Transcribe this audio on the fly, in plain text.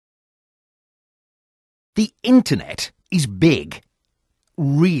The internet is big.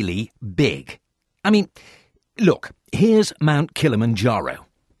 Really big. I mean, look, here's Mount Kilimanjaro.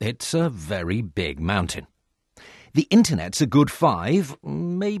 It's a very big mountain. The internet's a good 5,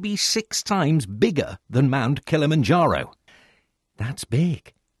 maybe 6 times bigger than Mount Kilimanjaro. That's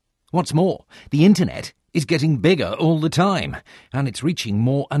big. What's more, the internet is getting bigger all the time, and it's reaching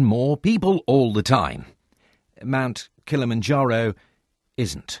more and more people all the time. Mount Kilimanjaro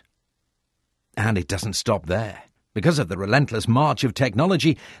isn't. And it doesn't stop there. Because of the relentless march of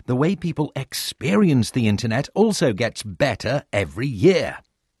technology, the way people experience the internet also gets better every year.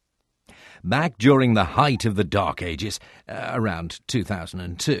 Back during the height of the Dark Ages, around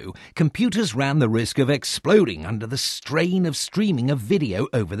 2002, computers ran the risk of exploding under the strain of streaming a video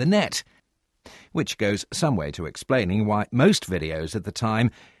over the net, which goes some way to explaining why most videos at the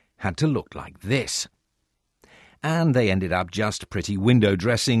time had to look like this. And they ended up just pretty window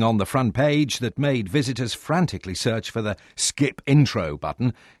dressing on the front page that made visitors frantically search for the skip intro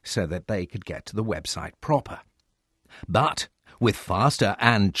button so that they could get to the website proper. But with faster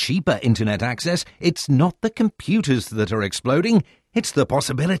and cheaper internet access, it's not the computers that are exploding, it's the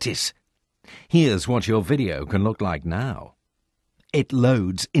possibilities. Here's what your video can look like now. It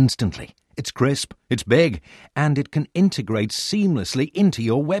loads instantly, it's crisp, it's big, and it can integrate seamlessly into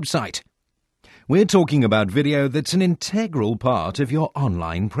your website. We're talking about video that's an integral part of your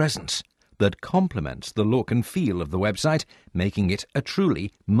online presence, that complements the look and feel of the website, making it a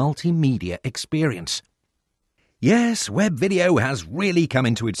truly multimedia experience. Yes, web video has really come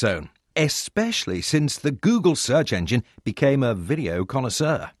into its own, especially since the Google search engine became a video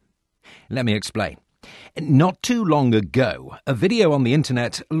connoisseur. Let me explain. Not too long ago, a video on the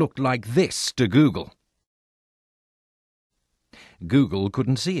internet looked like this to Google. Google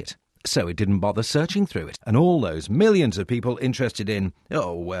couldn't see it, so it didn't bother searching through it, and all those millions of people interested in,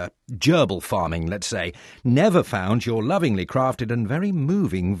 gerbil farming, let's say, never found your lovingly crafted and very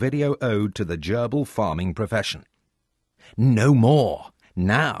moving video ode to the gerbil farming profession. No more.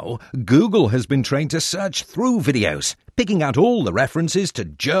 Now, Google has been trained to search through videos, picking out all the references to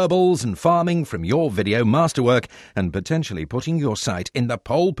gerbils and farming from your video masterwork and potentially putting your site in the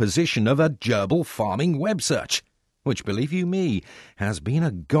pole position of a gerbil farming web search, which, believe you me, has been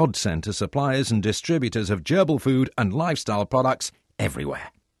a godsend to suppliers and distributors of gerbil food and lifestyle products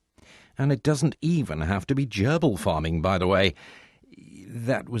everywhere. And it doesn't even have to be gerbil farming, by the way.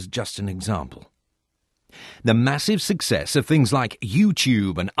 That was just an example. The massive success of things like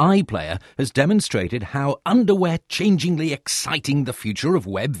YouTube and iPlayer has demonstrated how underwear-changingly exciting the future of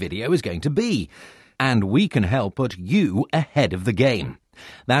web video is going to be, and we can help put you ahead of the game.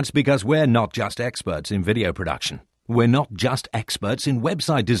 That's because we're not just experts in video production. We're not just experts in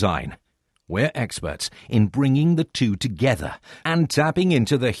website design. We're experts in bringing the two together and tapping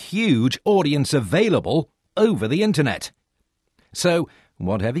into the huge audience available over the internet. So,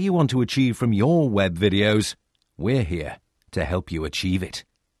 whatever you want to achieve from your web videos, we're here to help you achieve it.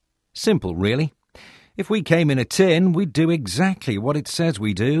 Simple, really. If we came in a tin, we'd do exactly what it says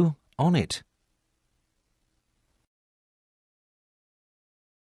we do on it.